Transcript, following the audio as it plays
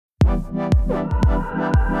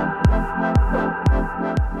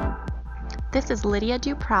This is Lydia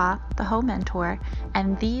Duprat, the Ho Mentor,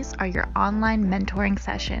 and these are your online mentoring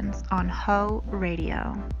sessions on Ho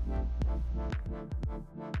Radio.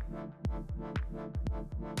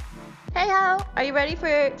 Hey Ho, are you ready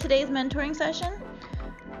for today's mentoring session?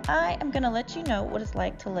 I am going to let you know what it's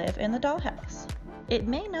like to live in the dollhouse. It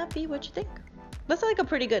may not be what you think. That's a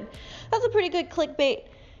pretty good clickbait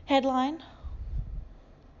headline.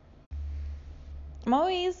 I'm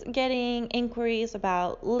always getting inquiries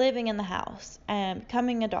about living in the house and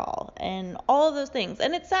becoming a doll and all of those things.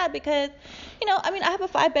 And it's sad because, I have a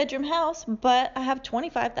 5-bedroom house, but I have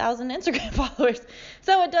 25,000 Instagram followers.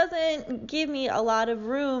 So it doesn't give me a lot of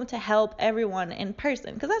room to help everyone in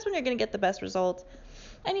person, because that's when you're going to get the best results.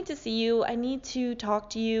 I need to see you. I need to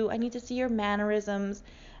talk to you. I need to see your mannerisms,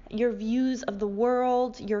 your views of the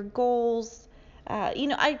world, your goals. I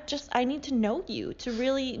need to know you to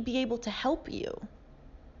really be able to help you.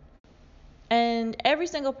 And every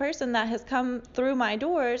single person that has come through my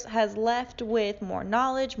doors has left with more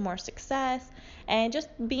knowledge, more success, and just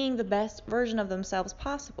being the best version of themselves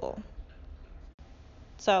possible.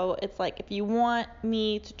 So it's like, if you want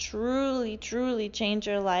me to truly, truly change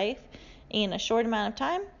your life in a short amount of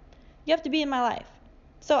time, you have to be in my life.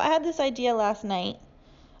 So I had this idea last night,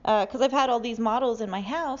 because I've had all these models in my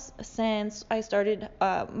house since I started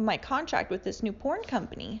my contract with this new porn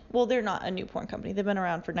company. Well, they're not a new porn company. They've been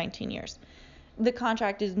around for 19 years. The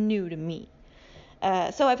contract is new to me.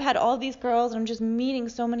 So I've had all these girls, and I'm just meeting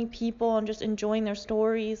so many people and just enjoying their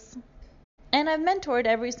stories. And I've mentored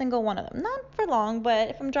every single one of them. Not for long, but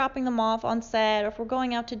if I'm dropping them off on set or if we're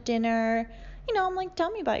going out to dinner, I'm like, tell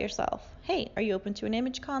me about yourself. Hey, are you open to an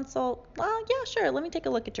image consult? Well, yeah, sure. Let me take a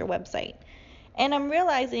look at your website. And I'm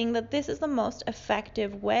realizing that this is the most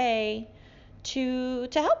effective way to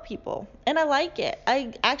help people. And I like it.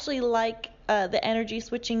 I actually like the energy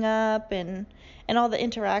switching up and all the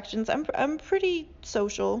interactions. I'm pretty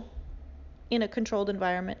social in a controlled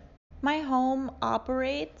environment. My home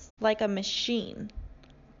operates like a machine,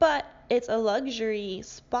 but it's a luxury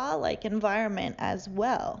spa-like environment as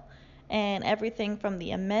well. And everything from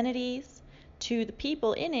the amenities to the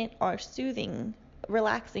people in it are soothing,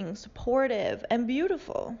 relaxing, supportive, and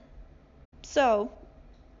beautiful. So,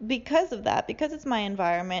 because of that, because it's my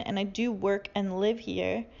environment and I do work and live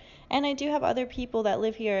here, and I do have other people that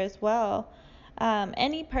live here as well,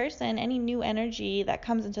 any person, any new energy that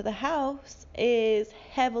comes into the house is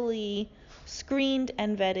heavily screened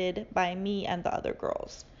and vetted by me and the other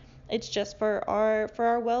girls. It's just for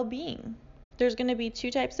our well-being. There's going to be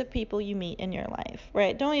 2 types of people you meet in your life,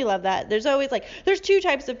 right? Don't you love that? There's always there's 2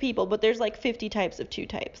 types of people, but there's 50 types of 2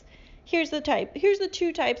 types. Here's the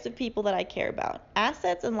 2 types of people that I care about: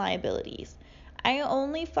 assets and liabilities. I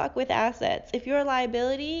only fuck with assets. If you're a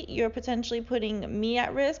liability, you're potentially putting me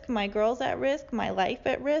at risk, my girls at risk, my life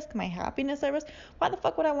at risk, my happiness at risk. Why the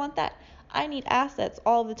fuck would I want that? I need assets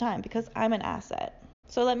all the time because I'm an asset.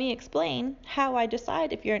 So let me explain how I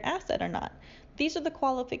decide if you're an asset or not. These are the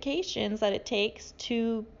qualifications that it takes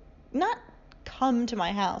to not come to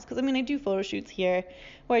my house, because I do photo shoots here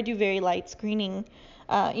where I do very light screening,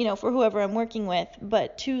 for whoever I'm working with,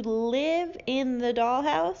 but to live in the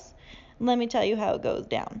dollhouse, let me tell you how it goes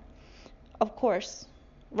down. Of course,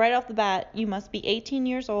 right off the bat, you must be 18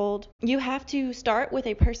 years old. You have to start with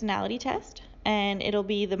a personality test, and it'll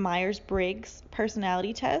be the Myers-Briggs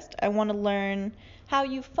personality test. I want to learn how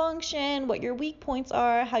you function, what your weak points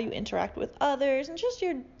are, how you interact with others, and just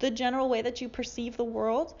the general way that you perceive the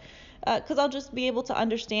world, because I'll just be able to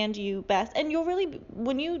understand you best. And you'll really,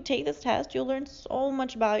 when you take this test, you'll learn so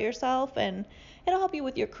much about yourself, and it'll help you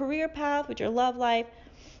with your career path, with your love life.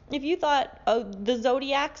 If you thought the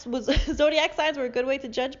zodiac signs were a good way to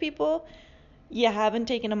judge people, you haven't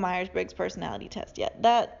taken a Myers-Briggs personality test yet.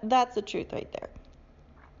 That's the truth right there.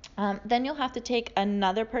 Then you'll have to take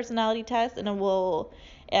another personality test, and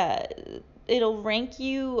it'll rank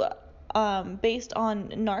you based on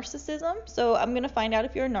narcissism. So I'm gonna find out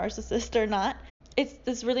if you're a narcissist or not.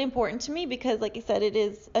 It's really important to me because, like I said, it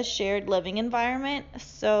is a shared living environment.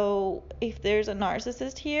 So if there's a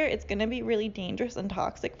narcissist here, it's gonna be really dangerous and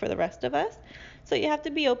toxic for the rest of us. So you have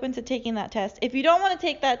to be open to taking that test. If you don't want to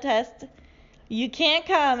take that test, you can't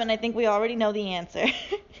come, and I think we already know the answer.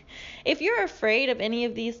 If you're afraid of any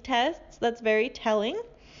of these tests, that's very telling.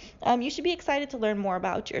 You should be excited to learn more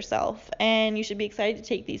about yourself, and you should be excited to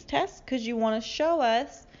take these tests because you want to show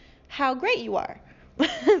us how great you are.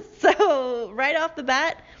 So right off the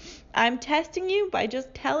bat, I'm testing you by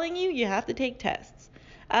just telling you have to take tests.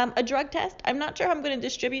 A drug test, I'm not sure how I'm going to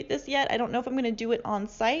distribute this yet. I don't know if I'm going to do it on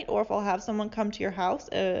site or if I'll have someone come to your house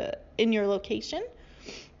in your location.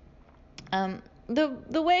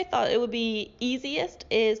 The way I thought it would be easiest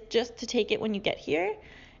is just to take it when you get here.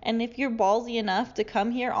 And if you're ballsy enough to come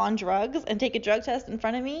here on drugs and take a drug test in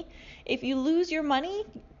front of me, if you lose your money,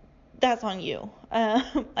 that's on you.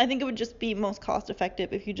 I think it would just be most cost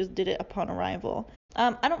effective if you just did it upon arrival.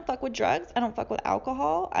 I don't fuck with drugs. I don't fuck with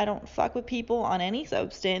alcohol. I don't fuck with people on any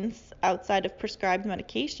substance outside of prescribed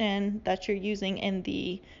medication that you're using in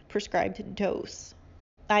the prescribed dose.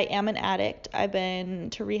 I am an addict. I've been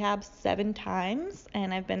to rehab 7 times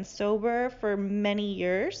and I've been sober for many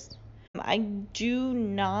years. I do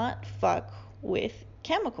not fuck with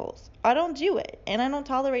chemicals. I don't do it, and I don't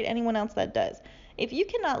tolerate anyone else that does. If you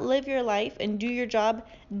cannot live your life and do your job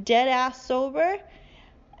dead ass sober,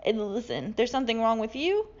 and listen, there's something wrong with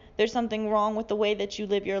you. There's something wrong with the way that you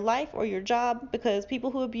live your life or your job, because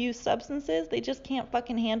people who abuse substances, they just can't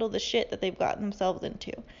fucking handle the shit that they've gotten themselves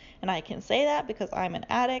into. And I can say that because I'm an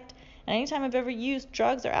addict. And anytime I've ever used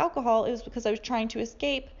drugs or alcohol, it was because I was trying to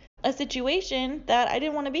escape a situation that I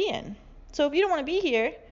didn't want to be in. So if you don't want to be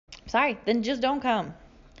here, sorry, then just don't come.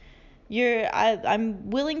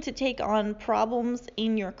 I'm willing to take on problems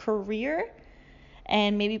in your career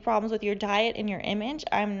and maybe problems with your diet and your image.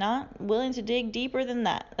 I'm not willing to dig deeper than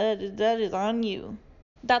that. That is on you.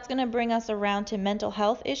 That's going to bring us around to mental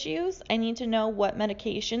health issues. I need to know what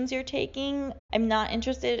medications you're taking. I'm not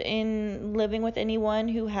interested in living with anyone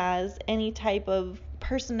who has any type of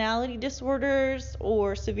personality disorders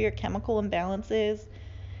or severe chemical imbalances.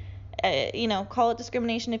 Call it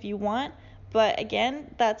discrimination if you want. But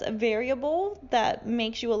again, that's a variable that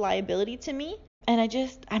makes you a liability to me. And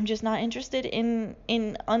I'm just not interested in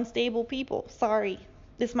unstable people. Sorry.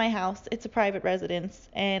 This is my house. It's a private residence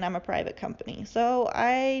and I'm a private company. So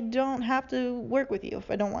I don't have to work with you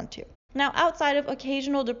if I don't want to. Now, outside of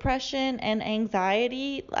occasional depression and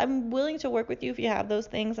anxiety, I'm willing to work with you if you have those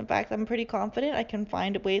things. In fact, I'm pretty confident I can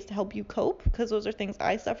find ways to help you cope, because those are things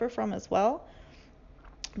I suffer from as well.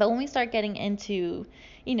 But when we start getting into,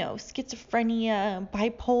 schizophrenia,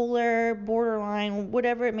 bipolar, borderline,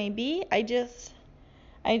 whatever it may be,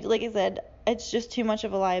 like I said, it's just too much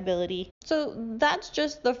of a liability. So that's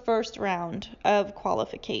just the first round of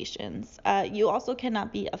qualifications. You also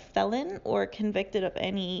cannot be a felon or convicted of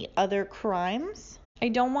any other crimes. I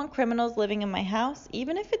don't want criminals living in my house,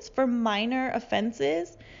 even if it's for minor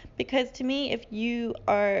offenses, because to me, if you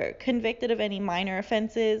are convicted of any minor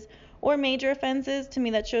offenses or major offenses, to me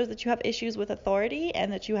that shows that you have issues with authority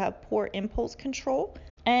and that you have poor impulse control.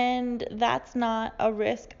 And that's not a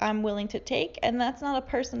risk I'm willing to take, and that's not a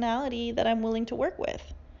personality that I'm willing to work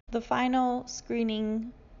with. The final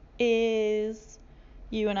screening is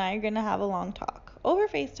you and I are going to have a long talk over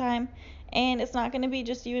FaceTime, and it's not going to be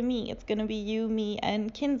just you and me. It's going to be you, me,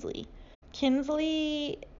 and Kinsley.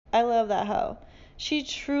 Kinsley, I love that hoe. She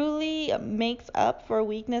truly makes up for a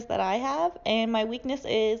weakness that I have, and my weakness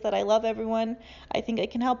is that I love everyone. I think I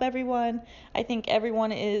can help everyone. I think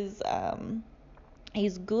everyone is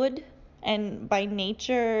good and by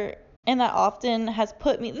nature, and that often has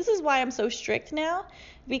put me, this is why I'm so strict now,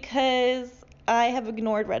 because I have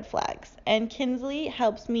ignored red flags, and Kinsley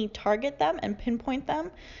helps me target them and pinpoint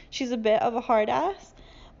them. She's a bit of a hard ass,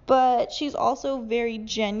 but she's also very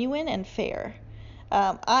genuine and fair.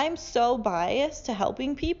 I'm so biased to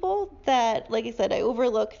helping people that, like I said, I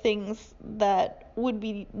overlook things that would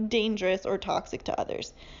be dangerous or toxic to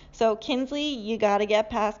others. So Kinsley, you gotta get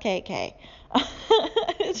past KK.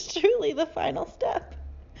 It's truly the final step.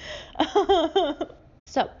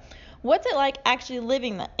 So, what's it like actually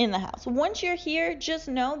living in the house? Once you're here, just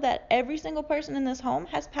know that every single person in this home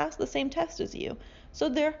has passed the same test as you. So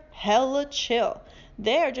they're hella chill.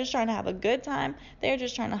 They're just trying to have a good time. They're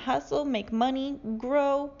just trying to hustle, make money,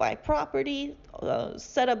 grow, buy property,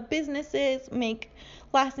 set up businesses, make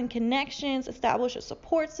lasting connections, establish a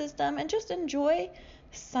support system, and just enjoy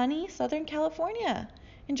sunny Southern California.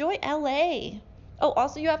 Enjoy LA. Oh,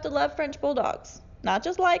 also you have to love French Bulldogs. Not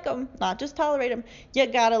just like them, not just tolerate them. You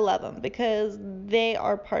gotta love them because they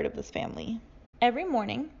are part of this family. Every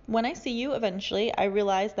morning, when I see you eventually, I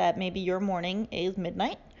realize that maybe your morning is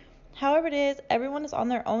midnight. However it is, everyone is on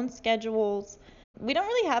their own schedules. We don't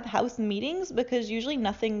really have house meetings because usually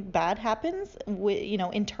nothing bad happens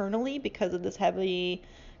internally because of this heavy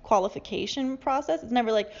qualification process. It's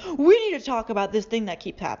never like, we need to talk about this thing that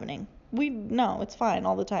keeps happening. No, it's fine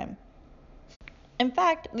all the time. In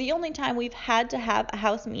fact, the only time we've had to have a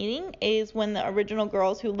house meeting is when the original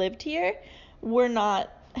girls who lived here were not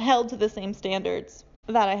held to the same standards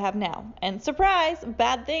that I have now. And surprise,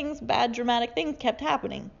 bad dramatic things kept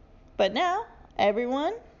happening. But now,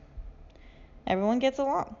 everyone gets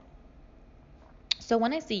along. So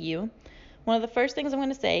when I see you, One of the first things I'm going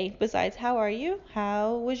to say, besides how are you?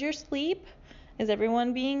 How was your sleep? Is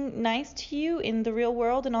everyone being nice to you in the real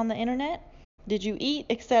world and on the internet? Did you eat,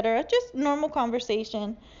 etc.? Just normal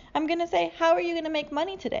conversation. I'm going to say, how are you going to make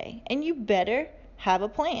money today? And you better have a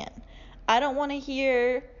plan. I don't want to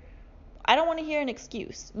hear an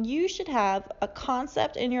excuse. You should have a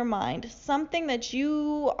concept in your mind, something that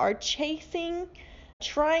you are chasing,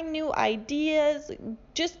 trying new ideas.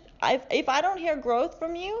 If I don't hear growth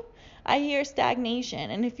from you, I hear stagnation.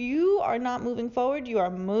 And if you are not moving forward, you are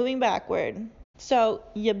moving backward. So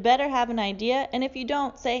you better have an idea. And if you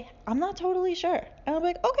don't, say, I'm not totally sure. And I'll be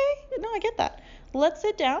like, okay, no, I get that. Let's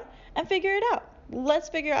sit down and figure it out. Let's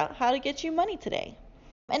figure out how to get you money today.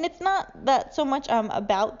 And it's not that so much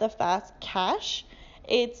about the fast cash.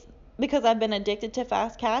 It's because I've been addicted to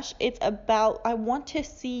fast cash. It's about, I want to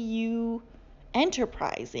see you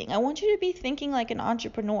enterprising. I want you to be thinking like an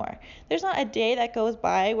entrepreneur. There's not a day that goes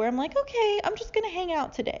by where I'm like, okay, I'm just going to hang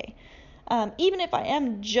out today. Even if I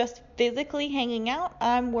am just physically hanging out,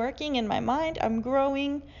 I'm working in my mind, I'm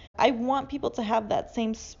growing. I want people to have that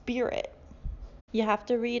same spirit. You have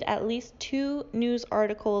to read at least 2 news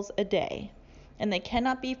articles a day, and they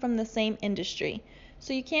cannot be from the same industry.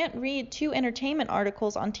 So you can't read 2 entertainment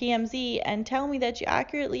articles on TMZ and tell me that you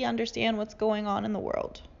accurately understand what's going on in the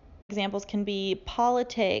world. Examples can be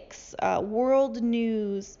politics, world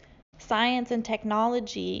news, science and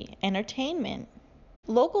technology, entertainment.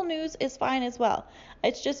 Local news is fine as well.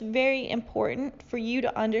 It's just very important for you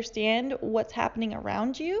to understand what's happening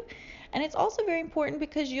around you. And it's also very important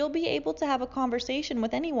because you'll be able to have a conversation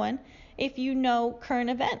with anyone if you know current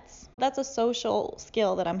events. That's a social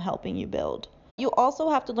skill that I'm helping you build. You also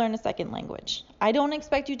have to learn a second language. I don't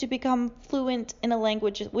expect you to become fluent in a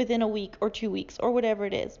language within a week or 2 weeks or whatever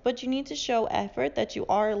it is, but you need to show effort that you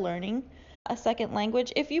are learning a second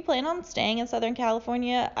language. If you plan on staying in Southern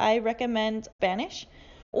California, I recommend Spanish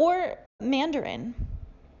or Mandarin.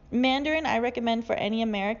 Mandarin I recommend for any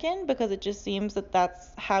American because it just seems that that's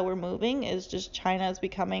how we're moving, is just China is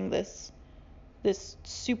becoming this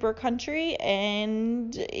super country,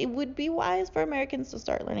 and it would be wise for Americans to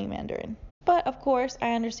start learning Mandarin. But of course,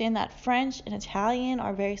 I understand that French and Italian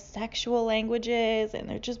are very sexual languages and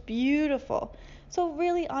they're just beautiful. So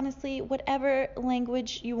really, honestly, whatever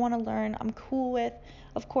language you want to learn, I'm cool with.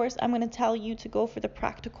 Of course, I'm going to tell you to go for the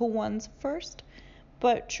practical ones first,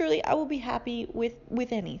 but truly, I will be happy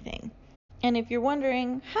with anything. And if you're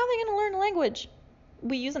wondering, how are they going to learn a language?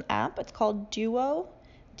 We use an app. It's called Duo.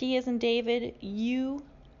 D as in David,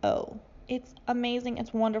 U-O. It's amazing.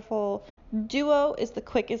 It's wonderful. Duo is the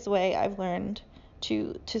quickest way I've learned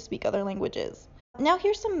to speak other languages. Now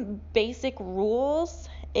here's some basic rules.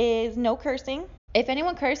 Is no cursing. If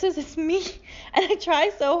anyone curses, it's me, and I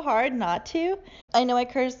try so hard not to. I know I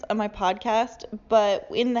curse on my podcast, but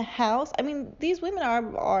in the house, I mean, these women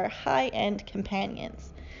are high-end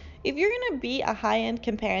companions. If you're going to be a high-end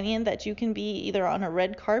companion that you can be either on a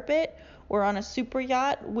red carpet or on a super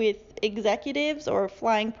yacht with executives or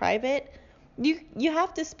flying private, you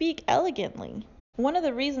have to speak elegantly. One of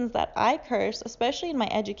the reasons that I curse, especially in my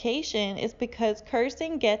education, is because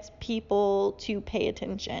cursing gets people to pay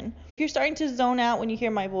attention. If you're starting to zone out when you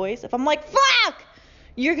hear my voice, if I'm like, fuck,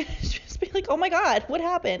 you're going to just be like, oh my God, what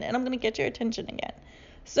happened? And I'm going to get your attention again.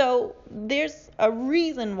 So there's a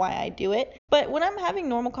reason why I do it. But when I'm having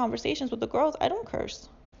normal conversations with the girls, I don't curse.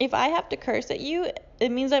 If I have to curse at you,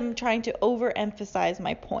 it means I'm trying to overemphasize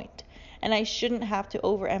my point. And I shouldn't have to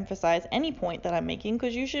overemphasize any point that I'm making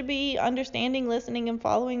because you should be understanding, listening, and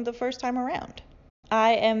following the first time around.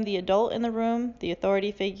 I am the adult in the room, the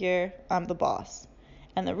authority figure, I'm the boss.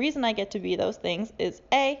 And the reason I get to be those things is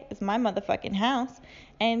A, it's my motherfucking house,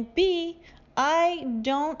 and B, I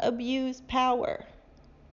don't abuse power.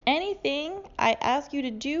 Anything I ask you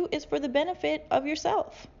to do is for the benefit of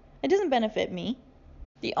yourself. It doesn't benefit me.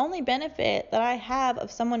 The only benefit that I have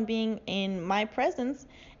of someone being in my presence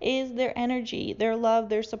is their energy, their love,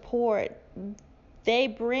 their support. They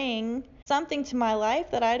bring something to my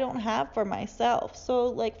life that I don't have for myself. So,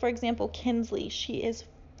 like, for example, Kinsley, she is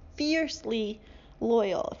fiercely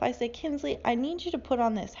loyal. If I say, Kinsley, I need you to put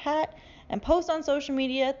on this hat and post on social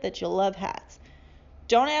media that you love hats.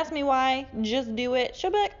 Don't ask me why, just do it.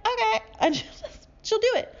 She'll be like, okay, she'll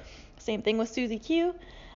do it. Same thing with Susie Q.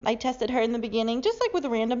 I tested her in the beginning, just like with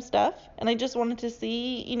random stuff, and I just wanted to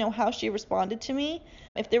see, how she responded to me.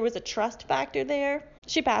 If there was a trust factor there,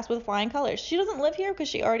 she passed with flying colors. She doesn't live here because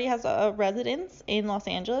she already has a residence in Los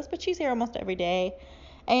Angeles, but she's here almost every day.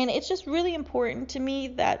 And it's just really important to me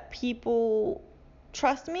that people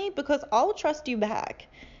trust me because I'll trust you back.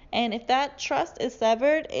 And if that trust is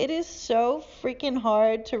severed, it is so freaking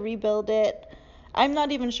hard to rebuild it. I'm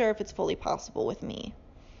not even sure if it's fully possible with me.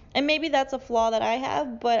 And maybe that's a flaw that I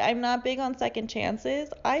have, but I'm not big on second chances.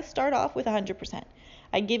 I start off with 100%.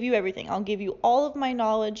 I give you everything. I'll give you all of my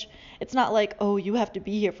knowledge. It's not like, oh, you have to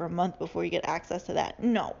be here for a month before you get access to that.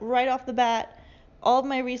 No, right off the bat, all of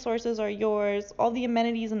my resources are yours. All the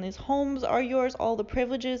amenities in these homes are yours. All the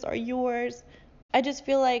privileges are yours. I just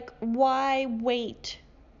feel like, why wait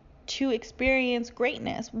to experience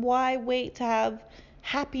greatness? Why wait to have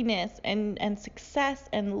happiness and success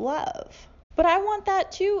and love? But I want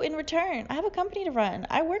that too in return. I have a company to run.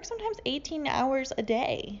 I work sometimes 18 hours a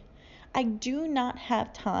day. I do not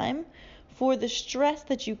have time for the stress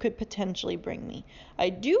that you could potentially bring me. I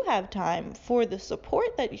do have time for the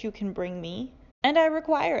support that you can bring me, and I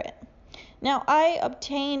require it. Now, I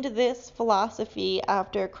obtained this philosophy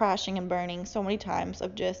after crashing and burning so many times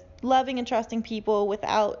of just loving and trusting people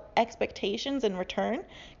without expectations in return,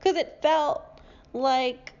 because it felt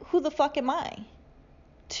like, who the fuck am I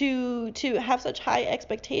to have such high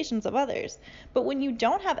expectations of others? But when you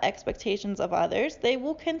don't have expectations of others, they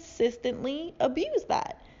will consistently abuse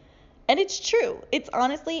that. And it's true. It's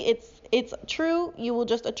honestly, it's true. You will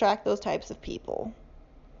just attract those types of people.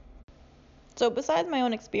 So besides my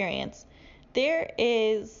own experience, there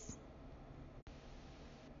is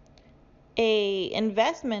a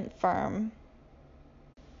investment firm,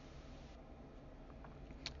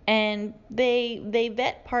 and they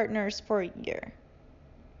vet partners for a year.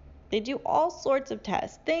 They do all sorts of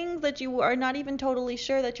tests, things that you are not even totally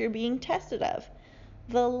sure that you're being tested of.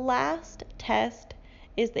 The last test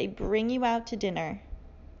is they bring you out to dinner,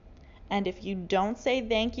 and if you don't say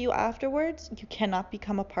thank you afterwards, you cannot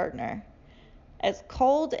become a partner. As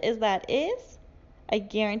cold as that is, I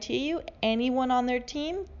guarantee you, anyone on their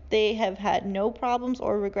team, they have had no problems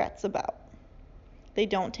or regrets about. They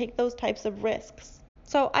don't take those types of risks.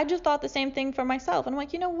 So I just thought the same thing for myself. And I'm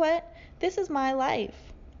like, you know what? This is my life.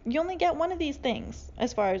 You only get one of these things,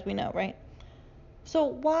 as far as we know, right? So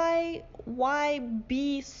why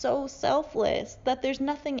be so selfless that there's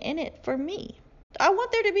nothing in it for me? I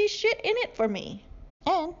want there to be shit in it for me.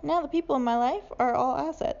 And now the people in my life are all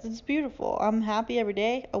assets. It's beautiful. I'm happy every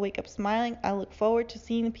day. I wake up smiling. I look forward to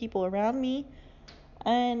seeing the people around me.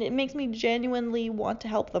 And it makes me genuinely want to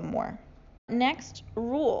help them more. Next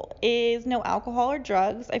rule is no alcohol or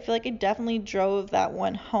drugs. I feel like I definitely drove that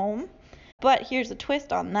one home. But here's a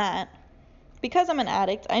twist on that. Because I'm an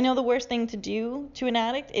addict, I know the worst thing to do to an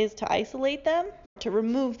addict is to isolate them, to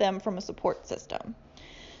remove them from a support system.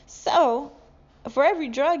 So for every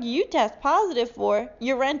drug you test positive for,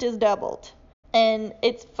 your rent is doubled. And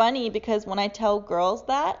it's funny because when I tell girls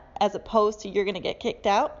that, as opposed to you're going to get kicked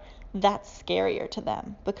out, that's scarier to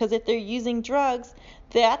them. Because if they're using drugs,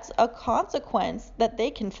 that's a consequence that they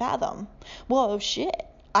can fathom. Well, shit,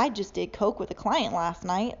 I just did coke with a client last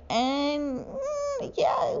night, and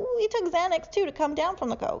yeah, we took Xanax too to come down from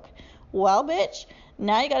the coke. Well, bitch,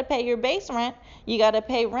 now you got to pay your base rent, you got to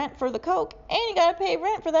pay rent for the coke, and you got to pay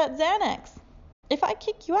rent for that Xanax. If I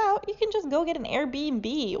kick you out, you can just go get an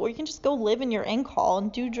Airbnb, or you can just go live in your in-call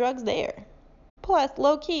and do drugs there. Plus,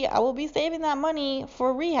 low-key, I will be saving that money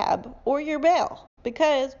for rehab or your bail,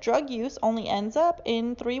 because drug use only ends up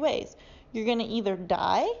in 3 ways. You're going to either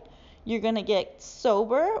die, you're going to get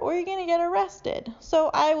sober, or you're going to get arrested. So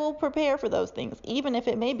I will prepare for those things, even if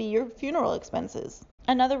it may be your funeral expenses.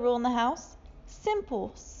 Another rule in the house,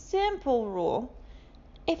 simple rule.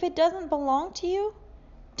 If it doesn't belong to you,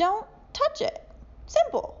 don't touch it.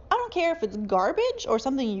 Simple. I don't care if it's garbage or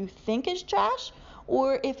something you think is trash,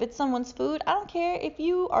 or if it's someone's food. I don't care if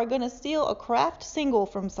you are going to steal a Kraft single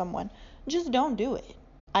from someone. Just don't do it.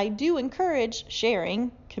 I do encourage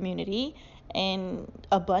sharing, community, and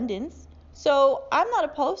abundance. So I'm not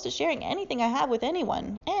opposed to sharing anything I have with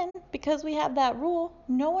anyone. And because we have that rule,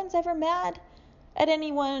 no one's ever mad at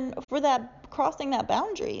anyone for that crossing that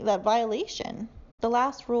boundary, that violation. The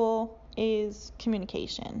last rule is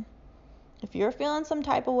communication. If you're feeling some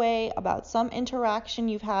type of way about some interaction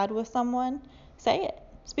you've had with someone, say it.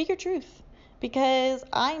 Speak your truth. Because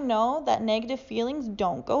I know that negative feelings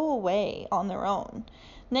don't go away on their own.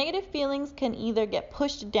 Negative feelings can either get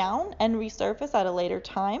pushed down and resurface at a later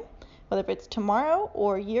time, whether it's tomorrow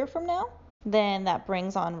or a year from now. Then that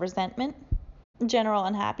brings on resentment, general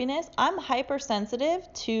unhappiness. I'm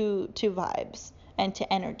hypersensitive to vibes and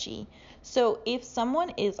to energy. So if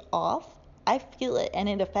someone is off, I feel it, and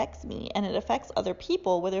it affects me, and it affects other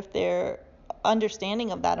people, whether if they're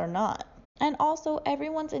understanding of that or not. And also,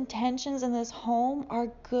 everyone's intentions in this home are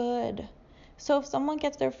good. So if someone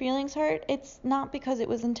gets their feelings hurt, it's not because it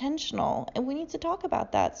was intentional. And we need to talk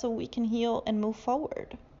about that so we can heal and move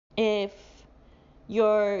forward. If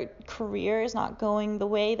your career is not going the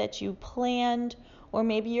way that you planned, or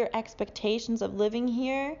maybe your expectations of living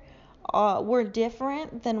here were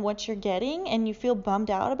different than what you're getting, and you feel bummed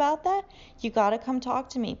out about that, you gotta come talk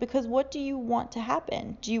to me. Because what do you want to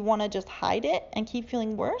happen? Do you want to just hide it and keep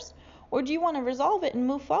feeling worse? Or do you want to resolve it and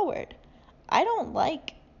move forward? I don't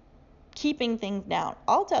like keeping things down.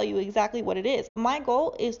 I'll tell you exactly what it is. My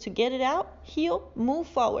goal is to get it out, heal, move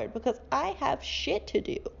forward, because I have shit to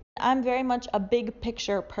do. I'm very much a big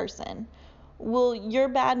picture person. Will your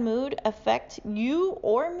bad mood affect you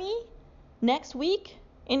or me next week,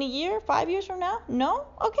 in a year, 5 years from now? No?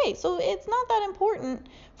 Okay, so it's not that important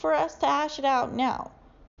for us to hash it out now.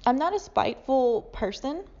 I'm not a spiteful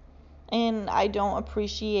person, and I don't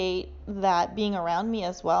appreciate that being around me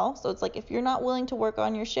as well. So it's like, if you're not willing to work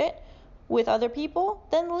on your shit with other people,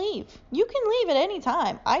 then leave. You can leave at any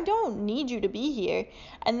time. I don't need you to be here.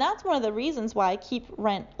 And that's one of the reasons why I keep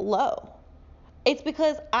rent low. It's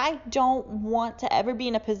because I don't want to ever be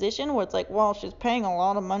in a position where it's like, well, she's paying a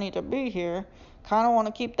lot of money to be here. Kind of want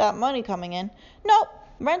to keep that money coming in. Nope,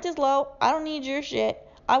 rent is low. I don't need your shit.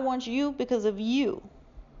 I want you because of you,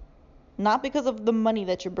 not because of the money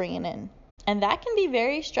that you're bringing in. And that can be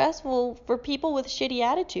very stressful for people with shitty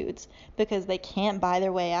attitudes, because they can't buy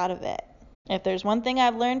their way out of it. If there's one thing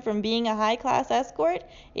I've learned from being a high-class escort,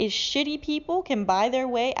 is shitty people can buy their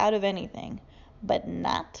way out of anything, but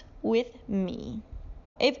not with me.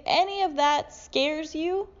 If any of that scares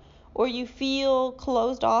you, or you feel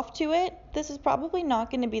closed off to it, this is probably not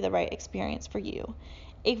going to be the right experience for you.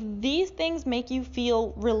 If these things make you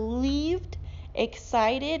feel relieved,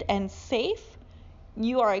 excited, and safe,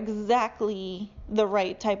 you are exactly the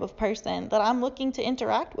right type of person that I'm looking to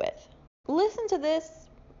interact with. Listen to this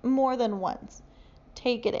more than once.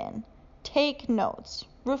 Take it in. Take notes.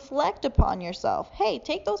 Reflect upon yourself. Hey,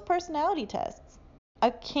 take those personality tests. I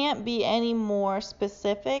can't be any more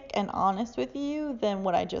specific and honest with you than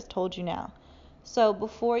what I just told you now. So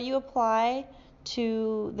before you apply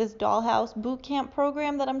to this Dollhouse Bootcamp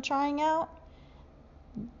program that I'm trying out,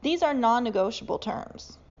 these are non-negotiable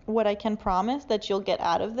terms. What I can promise that you'll get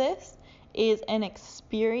out of this is an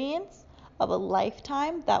experience of a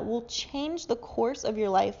lifetime that will change the course of your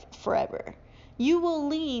life forever. You will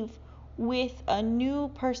leave with a new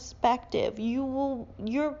perspective.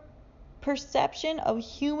 Your perception of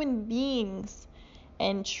human beings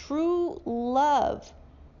and true love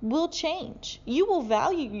will change. You will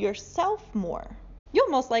value yourself more. You'll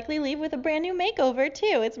most likely leave with a brand new makeover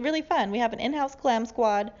too. It's really fun. We have an in-house glam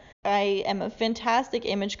squad. I am a fantastic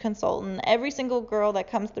image consultant. Every single girl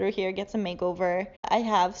that comes through here gets a makeover. I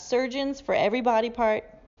have surgeons for every body part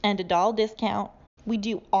and a doll discount. We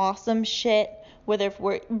do awesome shit, whether if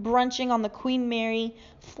we're brunching on the Queen Mary,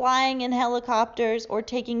 flying in helicopters, or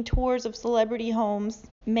taking tours of celebrity homes.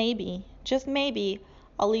 Maybe, just maybe,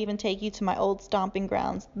 I'll even take you to my old stomping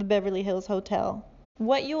grounds, the Beverly Hills Hotel.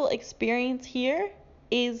 What you'll experience here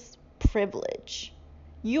is privilege.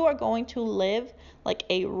 You are going to live like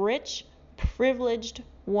a rich, privileged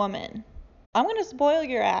woman. I'm going to spoil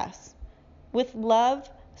your ass with love,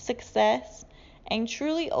 success, and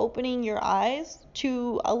truly opening your eyes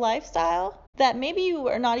to a lifestyle that maybe you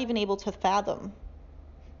are not even able to fathom,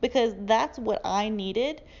 because that's what I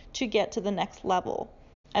needed to get to the next level.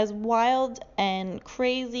 As wild and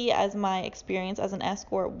crazy as my experience as an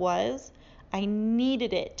escort was, I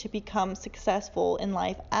needed it to become successful in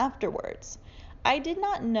life afterwards. I did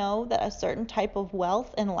not know that a certain type of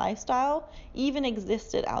wealth and lifestyle even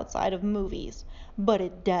existed outside of movies, but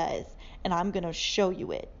it does, and I'm going to show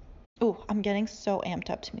you it. Ooh, I'm getting so amped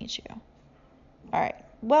up to meet you. All right,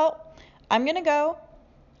 well, I'm going to go.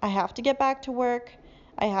 I have to get back to work.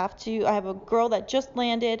 I have a girl that just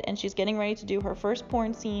landed, and she's getting ready to do her first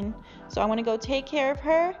porn scene, so I want to go take care of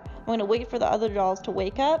her. I'm going to wait for the other dolls to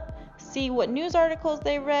wake up, see what news articles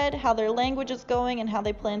they read, how their language is going, and how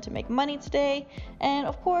they plan to make money today. And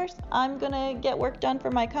of course, I'm going to get work done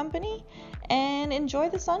for my company and enjoy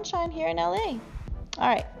the sunshine here in LA. All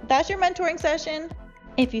right, that's your mentoring session.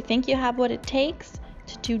 If you think you have what it takes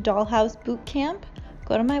to do Dollhouse Bootcamp,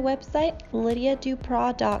 go to my website,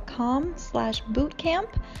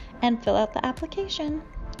 lydiadupras.com/bootcamp, and fill out the application.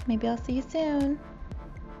 Maybe I'll see you soon.